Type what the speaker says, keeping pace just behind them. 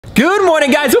Good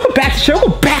morning, guys. Welcome back to the show.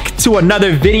 Welcome back to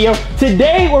another video.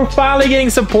 Today, we're finally getting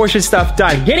some Porsche stuff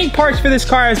done. Getting parts for this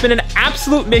car has been an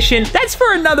absolute mission. That's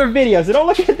for another video, so don't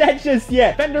look at that just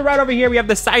yet. Fender right over here. We have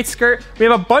the side skirt. We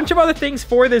have a bunch of other things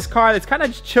for this car that's kind of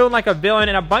just chilling like a villain,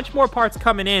 and a bunch more parts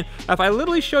coming in. If I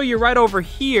literally show you right over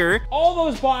here, all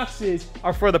those boxes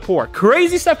are for the Porsche.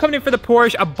 Crazy stuff coming in for the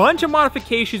Porsche. A bunch of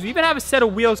modifications. We even have a set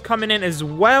of wheels coming in as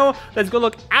well. That's gonna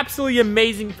look absolutely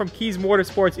amazing from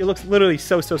KiesMotorsports. It looks literally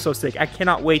so sick. I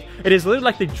cannot wait. It is literally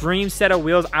like the dream set of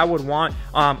wheels I would want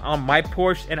on my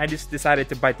Porsche, and I just decided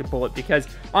to bite the bullet because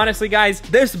honestly, guys,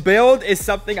 this build is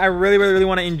something I really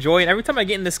want to enjoy, and every time I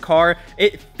get in this car,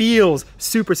 it feels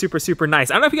super nice.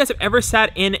 I don't know if you guys have ever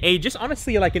sat in a just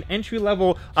honestly like an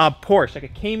entry-level Porsche, like a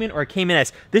Cayman or a Cayman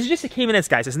S. This is just a Cayman S,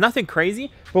 guys. It's nothing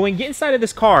crazy, but when you get inside of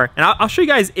this car, and I'll show you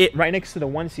guys it right next to the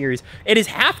 1 Series, it is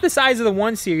half the size of the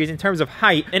 1 Series in terms of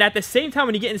height, and at the same time,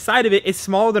 when you get inside of it, it's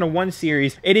smaller than a 1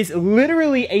 Series. It is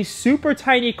literally a super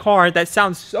tiny car that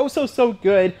sounds so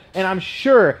good, and I'm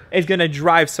sure is gonna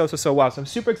drive so well. So I'm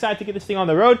super excited to get this thing on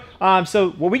the road.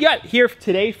 So what we got here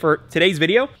today for today's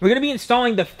video, we're gonna be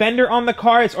installing the fender on the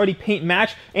car. It's already paint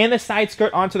matched, and the side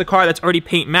skirt onto the car that's already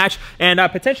paint matched, and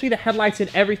potentially the headlights and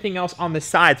everything else on the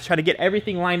side to try to get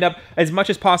everything lined up as much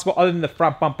as possible other than the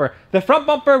front bumper. The front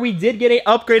bumper, we did get a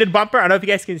upgraded bumper. I don't know if you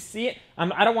guys can see it.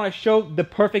 I don't want to show the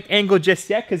perfect angle just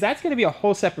yet because that's going to be a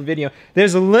whole separate video.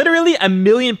 There's literally a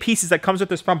million pieces that comes with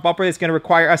this front bumper that's going to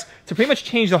require us to pretty much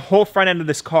change the whole front end of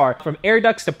this car. From air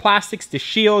ducts to plastics to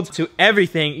shields to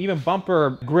everything, even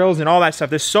bumper grills and all that stuff.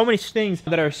 There's so many things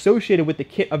that are associated with the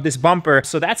kit of this bumper.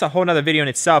 So that's a whole nother video in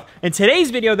itself. In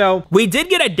today's video though, we did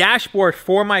get a dashboard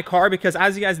for my car because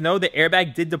as you guys know, the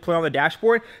airbag did deploy on the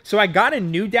dashboard. So I got a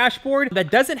new dashboard that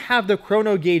doesn't have the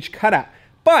chrono gauge cutout.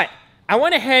 But I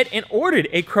went ahead and ordered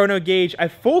a chrono gauge, a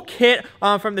full kit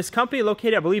from this company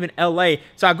located, I believe, in LA.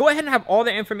 So I'll go ahead and have all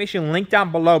the information linked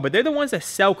down below, but they're the ones that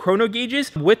sell chrono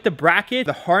gauges with the bracket,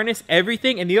 the harness,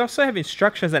 everything. And they also have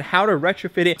instructions on how to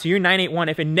retrofit it to your 981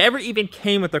 if it never even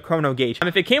came with the chrono gauge.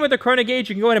 If it came with the chrono gauge,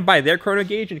 you can go ahead and buy their chrono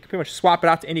gauge and you can pretty much swap it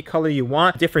out to any color you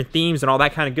want, different themes and all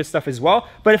that kind of good stuff as well.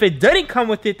 But if it didn't come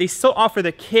with it, they still offer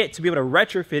the kit to be able to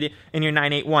retrofit it in your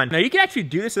 981. Now you can actually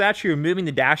do this without actually removing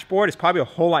the dashboard. It's probably a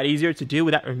whole lot easier to do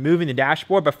without removing the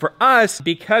dashboard, but for us,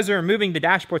 because we're removing the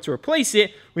dashboard to replace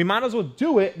it, we might as well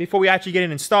do it before we actually get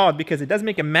it installed because it does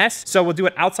make a mess. So we'll do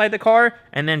it outside the car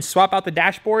and then swap out the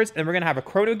dashboards, and we're gonna have a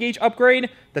chrono gauge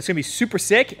upgrade that's gonna be super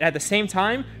sick, and at the same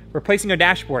time replacing our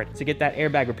dashboard to get that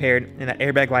airbag repaired and that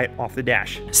airbag light off the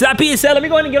dash. So that being said, let me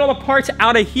go ahead and get all the parts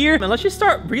out of here, and let's just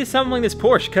start reassembling this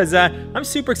Porsche because I'm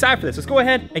super excited for this. Let's go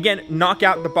ahead, again, knock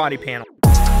out the body panel.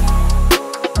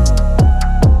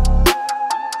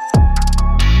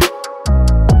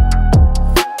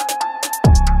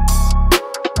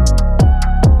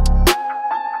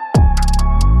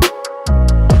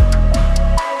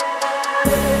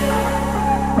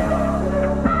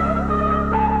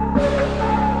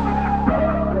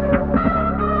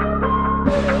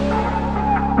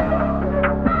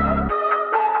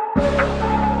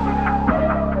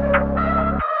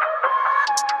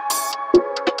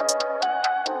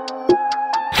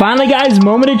 Finally, guys,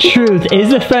 moment of truth. Is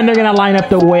the fender gonna line up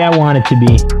the way I want it to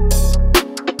be?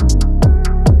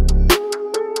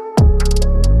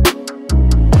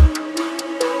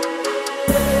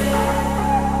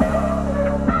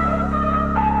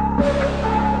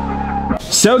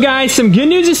 So guys, some good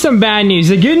news and some bad news.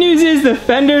 The good news is the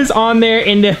fender's on there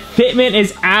and the fitment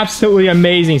is absolutely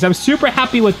amazing. So I'm super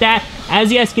happy with that.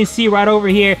 As you guys can see right over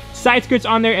here, side skirts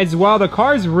on there as well. The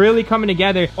car is really coming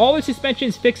together. All the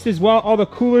suspension's fixed as well. All the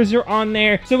coolers are on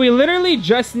there. So we literally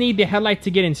just need the headlight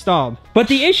to get installed. But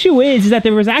the issue is that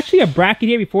there was actually a bracket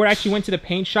here before it actually went to the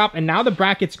paint shop, and now the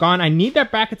bracket's gone. I need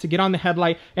that bracket to get on the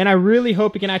headlight, and I really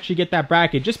hope we can actually get that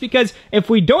bracket. Just because if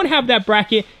we don't have that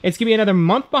bracket, it's gonna be another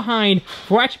month behind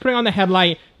for actually putting on the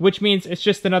headlight, which means it's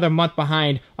just another month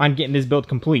behind on getting this build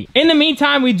complete. In the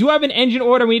meantime, we do have an engine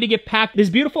order we need to get packed. This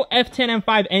beautiful F10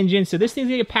 M5 engine, so this thing's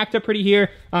gonna get packed up pretty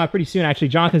soon actually.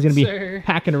 Jonathan's gonna be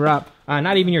packing her up.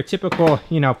 Not even your typical,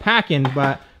 you know, packing,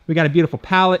 but we got a beautiful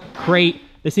pallet, crate.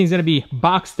 This thing's gonna be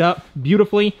boxed up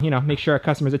beautifully, you know, make sure our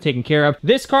customers are taken care of.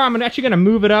 This car, I'm actually gonna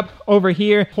move it up over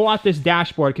here, pull out this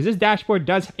dashboard, because this dashboard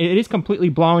it is completely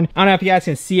blown. I don't know if you guys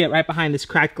can see it right behind this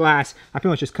cracked glass. I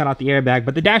pretty much just cut out the airbag,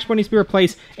 but the dashboard needs to be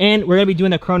replaced, and we're gonna be doing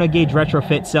the chrono gauge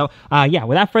retrofit. So yeah,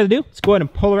 without further ado, let's go ahead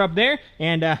and pull her up there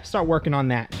and start working on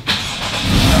that.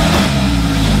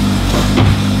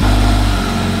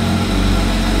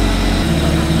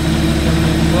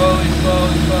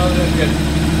 Slowly, that's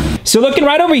good. So looking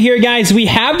right over here, guys, we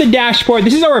have the dashboard.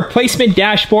 This is our replacement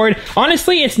dashboard.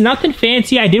 Honestly, it's nothing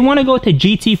fancy. I did want to go with the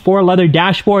GT4 leather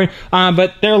dashboard,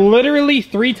 but they're literally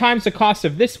 3 times the cost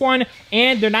of this one,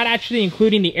 and they're not actually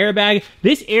including the airbag.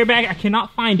 This airbag I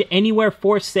cannot find anywhere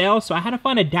for sale, so I had to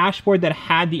find a dashboard that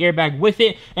had the airbag with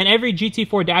it, and every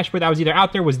GT4 dashboard that was either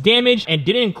out there was damaged and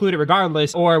didn't include it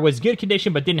regardless, or was good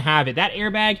condition but didn't have it. That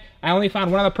airbag, I only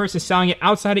found one other person selling it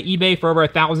outside of eBay for over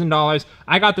 $1,000.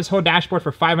 I got this whole dashboard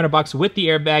for $500 with the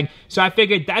airbag, so I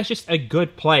figured that's just a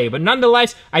good play. But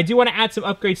nonetheless, I do want to add some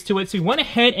upgrades to it, so we went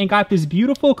ahead and got this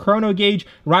beautiful chrono gauge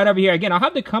right over here. Again, I'll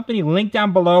have the company linked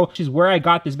down below, which is where I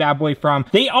got this bad boy from.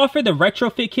 They offer the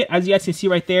retrofit kit, as you guys can see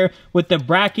right there, with the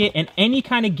bracket and any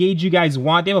kind of gauge you guys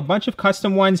want. They have a bunch of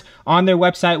custom ones on their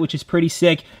website, which is pretty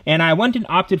sick. And I went and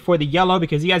opted for the yellow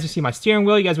because you guys will see my steering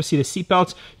wheel, you guys will see the seat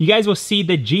belts, you guys will see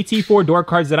the GT4 door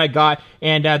cards that I got,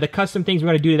 and the custom things we're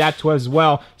going to do to that too as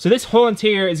well. So this whole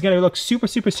interior is going to look super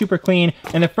clean.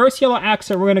 And the first yellow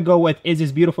accent we're going to go with is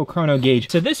this beautiful chrono gauge.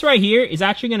 So this right here is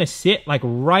actually going to sit like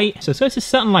right, so it's going to sit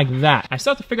something like that. I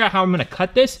still have to figure out how I'm going to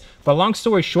cut this, but long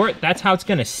story short, that's how it's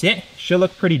going to sit. Should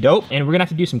look pretty dope, and we're going to have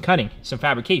to do some cutting, some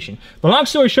fabrication. But long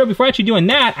story short, before actually doing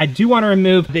that, I do want to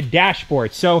remove the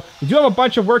dashboard. So we do have a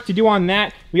bunch of work to do on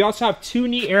that. We also have 2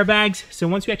 knee airbags, so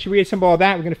once we actually reassemble all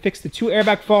that, we're going to fix the 2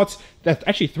 airbag faults, that's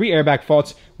actually 3 airbag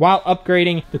faults, while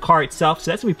upgrading the car itself, so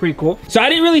that's gonna be pretty cool. So I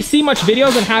didn't really see much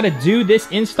videos on how to do this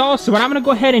install, so what I'm gonna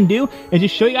go ahead and do is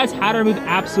just show you guys how to remove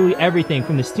absolutely everything,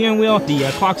 from the steering wheel, the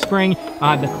clock spring,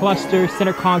 the cluster,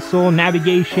 center console,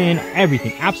 navigation,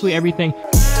 everything, absolutely everything.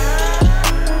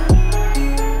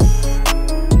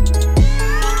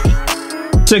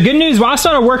 So good news, while I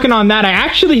started working on that, I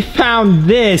actually found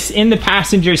this in the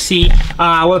passenger seat,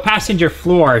 well, the passenger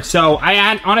floor. So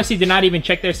I honestly did not even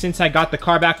check there since I got the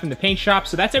car back from the paint shop.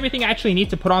 So that's everything I actually need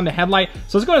to put on the headlight.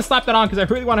 So let's go and slap that on because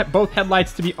I really want both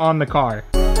headlights to be on the car.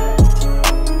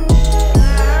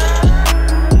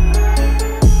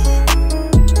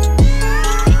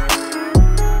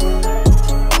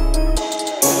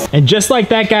 And just like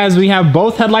that, guys, we have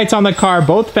both headlights on the car,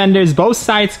 both fenders, both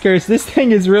side skirts. This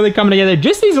thing is really coming together.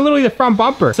 Just needs literally the front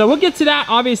bumper. So we'll get to that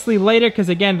obviously later because,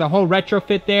 again, the whole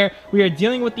retrofit there. We are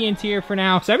dealing with the interior for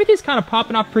now. So everything's kind of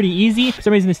popping off pretty easy. For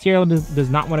some reason, the steering wheel does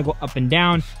not want to go up and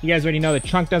down. You guys already know the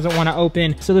trunk doesn't want to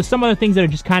open. So there's some other things that are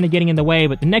just kind of getting in the way.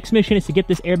 But the next mission is to get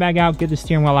this airbag out, get the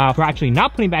steering wheel out. We're actually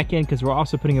not putting back in because we're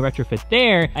also putting a retrofit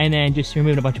there, and then just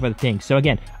removing a bunch of other things. So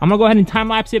again, I'm going to go ahead and time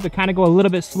lapse it, but kind of go a little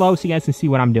bit slow so you guys can see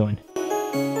what I'm doing.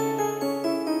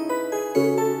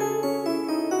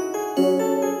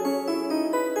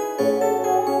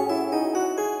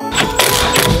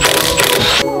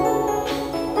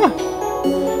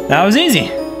 That was easy.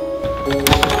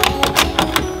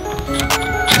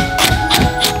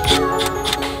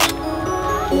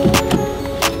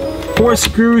 4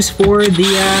 screws for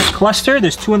the cluster.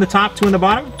 There's 2 on the top, 2 on the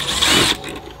bottom.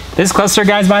 This cluster,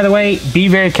 guys, by the way, be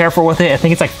very careful with it. I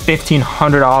think it's like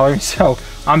 $1,500, so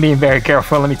I'm being very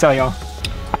careful, let me tell y'all.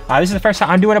 This is the first time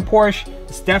I'm doing a Porsche.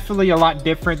 It's definitely a lot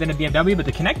different than a BMW, but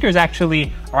the connectors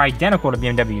actually are identical to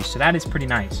BMWs, so that is pretty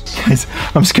nice. Guys,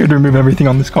 I'm scared to remove everything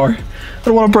on this car. I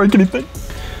don't want to break anything.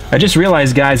 I just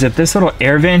realized, guys, that this little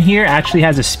air vent here actually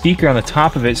has a speaker on the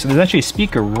top of it. So there's actually a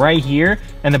speaker right here,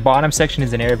 and the bottom section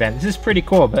is an air vent. This is pretty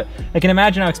cool, but I can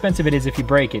imagine how expensive it is if you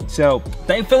break it. So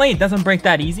thankfully, it doesn't break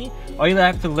that easy. All you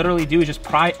have to literally do is just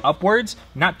pry upwards,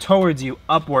 not towards you,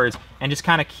 upwards, and just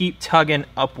kind of keep tugging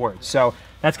upwards. So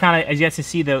that's kind of, as you guys can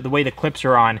see, the way the clips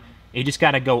are on, you just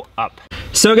got to go up.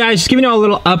 So guys, just giving you a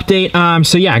little update.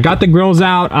 So yeah, I got the grills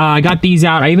out. I got these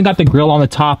out. I even got the grill on the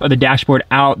top of the dashboard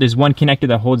out. There's one connector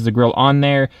that holds the grill on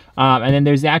there. And then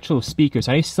there's the actual speaker.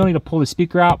 So I still need to pull the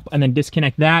speaker out and then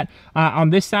disconnect that. On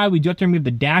this side, we do have to remove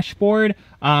the dashboard.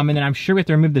 And then I'm sure we have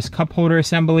to remove this cup holder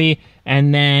assembly.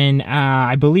 And then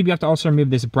I believe you have to also remove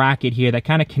this bracket here that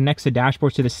kind of connects the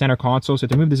dashboard to the center console. So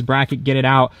to remove this bracket, get it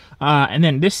out. And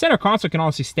then this center console can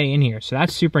also stay in here. So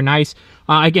that's super nice.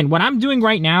 Again, what I'm doing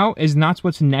right now is not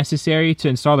what's necessary to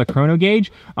install the chrono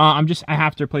gauge. I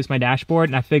have to replace my dashboard,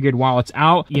 and I figured while it's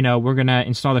out, you know, we're gonna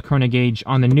install the chrono gauge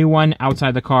on the new one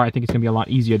outside the car. I think it's gonna be a lot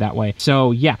easier that way.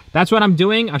 So yeah, that's what I'm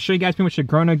doing. I'll show you guys pretty much the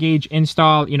chrono gauge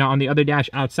install, you know, on the other dash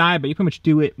outside, but you pretty much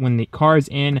do it when the car's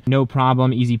in, no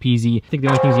problem, easy peasy. I think the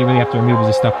only things you really have to remove is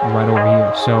this stuff right over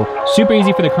here. So super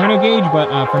easy for the chrono gauge,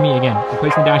 but for me, again,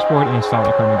 replacing the dashboard and install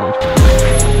the chrono gauge.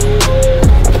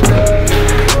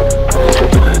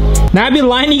 Now, I'd be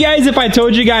lying to you guys if I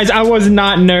told you guys I was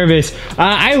not nervous.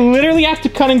 I literally have to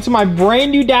cut into my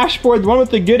brand new dashboard, the one with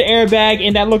the good airbag,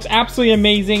 and that looks absolutely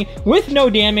amazing with no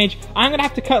damage. I'm gonna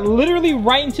have to cut literally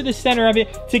right into the center of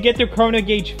it to get the chrono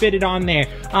gauge fitted on there.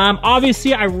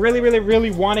 Obviously, I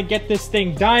really want to get this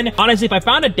thing done. Honestly, if I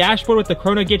found a dashboard with the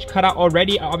chrono gauge cut out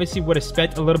already, I obviously would have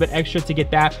spent a little bit extra to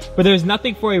get that, but there's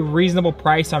nothing for a reasonable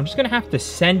price, so I'm just gonna have to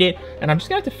send it, and I'm just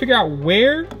gonna have to figure out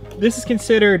where this is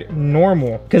considered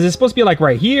normal, because it's supposed to be like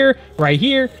right here, right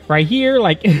here, right here,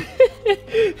 like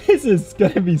this is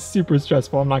gonna be super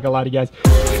stressful, I'm not gonna lie to you guys.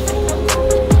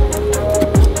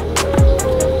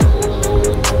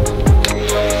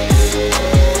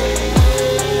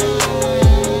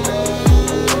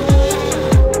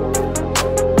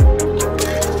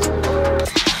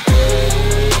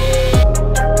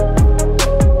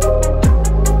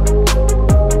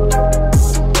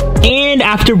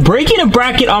 After breaking a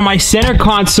bracket on my center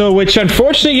console, which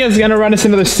unfortunately is gonna run us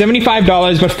another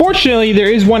 $75, but fortunately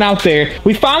there is one out there,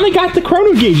 we finally got the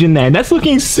chrono gauge in there. That's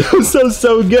looking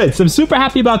so good. So I'm super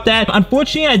happy about that.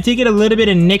 Unfortunately, I did get a little bit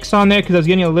of nicks on there because I was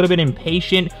getting a little bit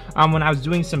impatient when I was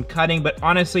doing some cutting, but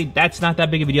honestly, that's not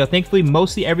that big of a deal. Thankfully,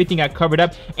 mostly everything got covered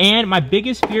up, and my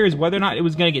biggest fear is whether or not it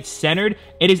was gonna get centered.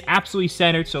 It is absolutely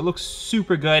centered, so it looks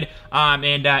super good,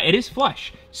 and it is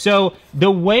flush. So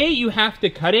the way you have to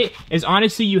cut it is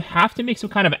honestly, you have to make some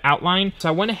kind of outline. So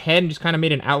I went ahead and just kind of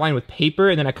made an outline with paper,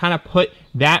 and then I kind of put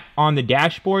that on the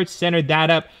dashboard, centered that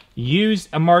up, used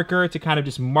a marker to kind of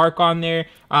just mark on there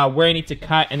where I need to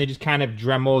cut, and then just kind of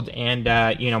dremeled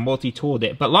and you know, multi-tooled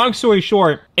it. But long story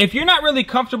short, if you're not really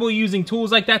comfortable using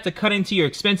tools like that to cut into your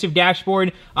expensive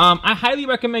dashboard, I highly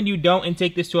recommend you don't, and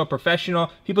take this to a professional,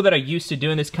 people that are used to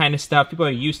doing this kind of stuff, people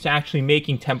that are used to actually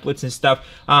making templates and stuff.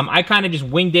 I kind of just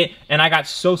winged it, and I got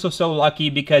so lucky,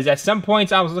 because at some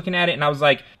points I was looking at it and I was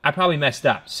like, I probably messed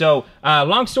up. So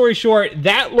long story short,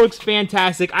 that looks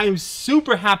fantastic. I am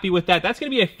super happy with that. That's gonna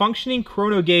be a functioning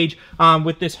chrono gauge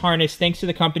with this harness, thanks to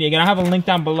the company. Again, I'll have a link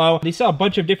down below. They sell a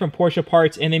bunch of different Porsche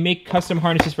parts, and they make custom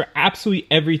harnesses for absolutely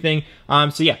everything.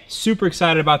 So yeah, super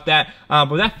excited about that.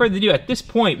 But without further ado, at this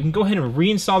point, we can go ahead and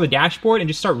reinstall the dashboard and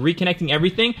just start reconnecting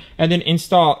everything, and then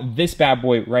install this bad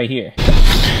boy right here.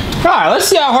 All right, let's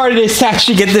see how hard it is to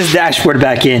actually get this dashboard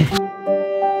back in.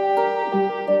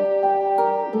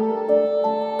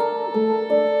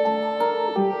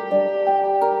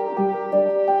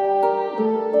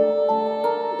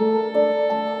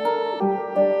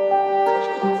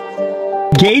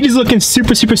 Gauge is looking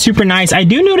super nice. I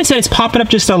do notice that it's popping up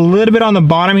just a little bit on the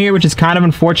bottom here, which is kind of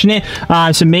unfortunate.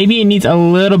 So maybe it needs a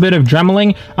little bit of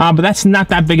dremeling, but that's not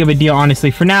that big of a deal,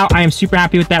 honestly. For now, I am super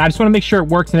happy with that. I just want to make sure it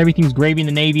works and everything's gravy in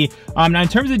the Navy. Now, in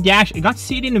terms of the dash, it got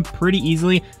seated in pretty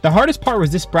easily. The hardest part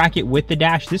was this bracket with the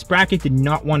dash. This bracket did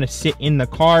not want to sit in the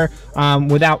car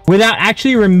without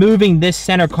actually removing this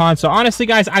center console. Honestly,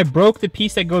 guys, I broke the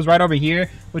piece that goes right over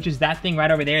here, which is that thing right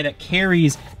over there that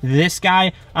carries this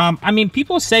guy. I mean,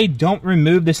 people say don't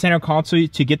remove the center console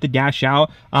to get the dash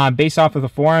out based off of the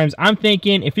forums. I'm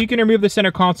thinking if you can remove the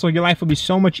center console, your life will be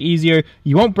so much easier.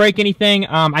 You won't break anything.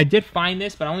 I did find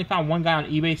this, but I only found one guy on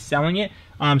eBay selling it.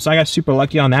 So I got super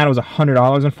lucky on that. It was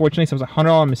 $100, unfortunately, so it was a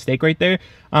 $100 mistake right there.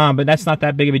 But that's not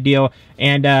that big of a deal.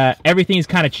 And everything is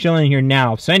kind of chilling here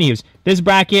now. So anyways, this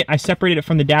bracket, I separated it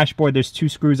from the dashboard. There's two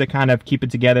screws that kind of keep it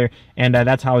together, and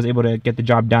that's how I was able to get the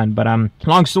job done. But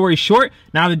long story short,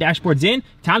 now the dashboard's in,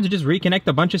 time to just reconnect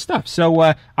a bunch of stuff. So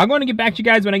I'm going to get back to you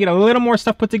guys when I get a little more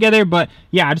stuff put together. But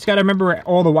yeah, I just got to remember where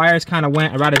all the wires kind of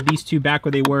went. I routed these two back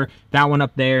where they were, that one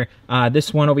up there,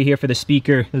 this one over here for the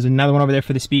speaker. There's another one over there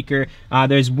for the speaker.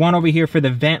 There's one over here for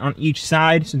the vent on each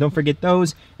side, so don't forget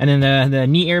those. And then the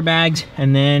knee airbags,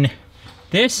 and then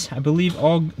this, I believe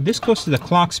all this goes to the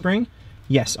clock spring.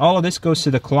 Yes, all of this goes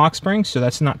to the clock spring, so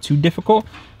that's not too difficult.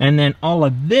 And then all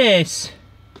of this,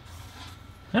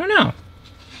 I don't know.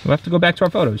 We'll have to go back to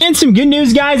our photos. And some good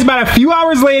news, guys. About a few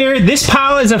hours later, this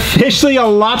pile is officially a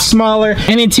lot smaller,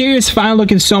 and the interior is finally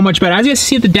looking so much better. As you guys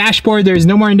see at the dashboard, there's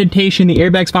no more indentation. The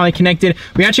airbag's finally connected.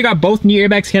 We actually got both knee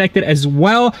airbags connected as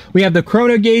well. We have the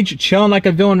chrono gauge chilling like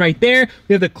a villain right there.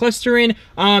 We have the cluster in.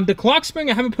 The clock spring,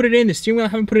 I haven't put it in. The steering wheel, I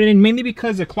haven't put it in, mainly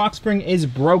because the clock spring is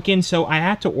broken, so I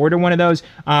had to order one of those.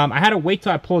 I had to wait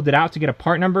till I pulled it out to get a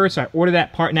part number, so I ordered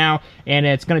that part now, and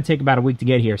it's going to take about a week to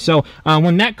get here. So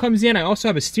when that comes in, I also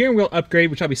have a steering steering wheel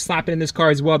upgrade, which I'll be slapping in this car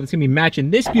as well. That's gonna be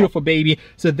matching this beautiful baby.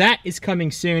 So that is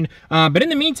coming soon. But in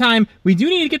the meantime, we do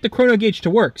need to get the chrono gauge to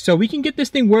work. So we can get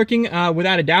this thing working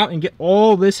without a doubt and get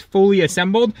all this fully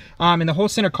assembled and the whole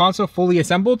center console fully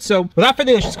assembled. So without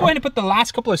further ado, let's just go ahead and put the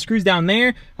last couple of screws down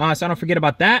there so I don't forget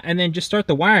about that, and then just start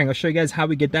the wiring. I'll show you guys how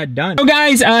we get that done. So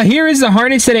guys, here is the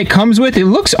harness that it comes with. It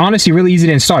looks honestly really easy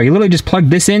to install. You literally just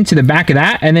plug this into the back of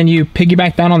that, and then you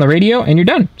piggyback down on the radio and you're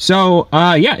done. So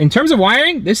yeah, in terms of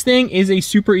wiring, this thing is a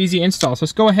super easy install. So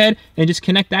let's go ahead and just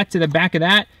connect that to the back of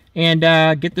that and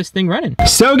get this thing running.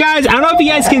 So guys, I don't know if you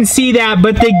guys can see that,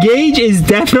 but the gauge is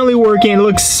definitely working. It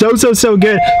looks so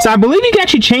good. So I believe you can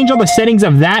actually change all the settings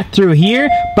of that through here,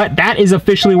 but that is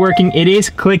officially working. It is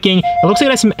clicking. It looks like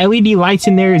it has some LED lights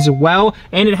in there as well,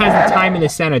 and it has the time in the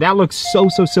center. That looks so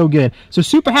good. So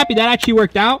super happy that actually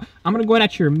worked out. I'm gonna go ahead and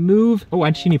actually remove, oh, I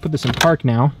actually need to put this in park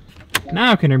now.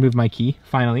 Now I can remove my key,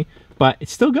 finally. But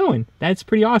it's still going. That's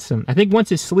pretty awesome. I think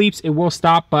once it sleeps, it will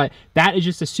stop, but that is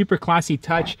just a super classy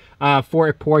touch for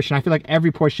a Porsche, and I feel like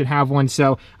every Porsche should have one.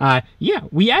 So yeah,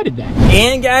 we added that.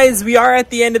 And guys, we are at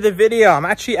the end of the video. I'm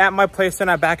actually at my place and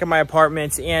I'm back at my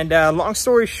apartment, and long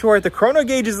story short, the chrono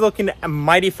gauge is looking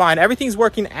mighty fine. Everything's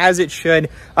working as it should.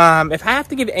 If I have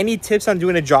to give any tips on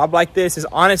doing a job like this, is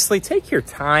honestly take your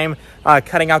time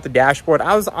cutting out the dashboard.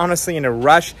 I was honestly in a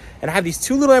rush, and I have these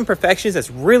two little imperfections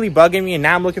that's really bugging me, and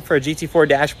now I'm looking for a GT4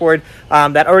 dashboard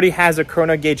that already has a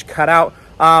chrono gauge cutout.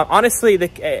 Honestly,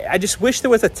 I just wish there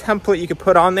was a template you could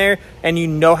put on there and you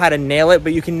know how to nail it,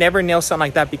 but you can never nail something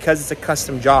like that because it's a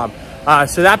custom job.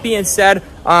 So that being said,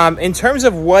 in terms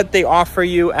of what they offer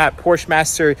you at Porsche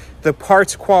Master, the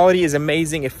parts quality is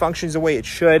amazing. It functions the way it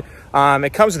should.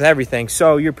 It comes with everything,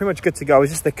 so you're pretty much good to go.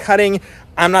 It's just the cutting.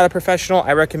 I'm not a professional.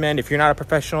 I recommend, if you're not a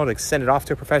professional, to send it off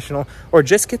to a professional, or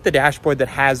just get the dashboard that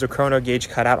has the chrono gauge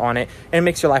cutout on it, and it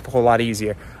makes your life a whole lot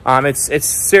easier. It's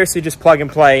seriously just plug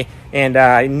and play, and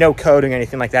no coding or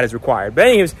anything like that is required. But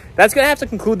anyways, that's gonna have to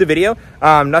conclude the video.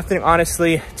 Nothing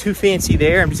honestly too fancy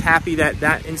there. I'm just happy that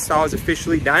that install is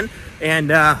officially done,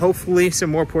 and hopefully some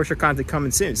more Porsche content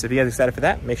coming soon. So if you guys are excited for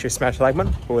that, make sure to smash the like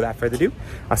button. But without further ado,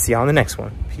 I'll see y'all on the next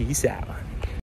one. Peace out.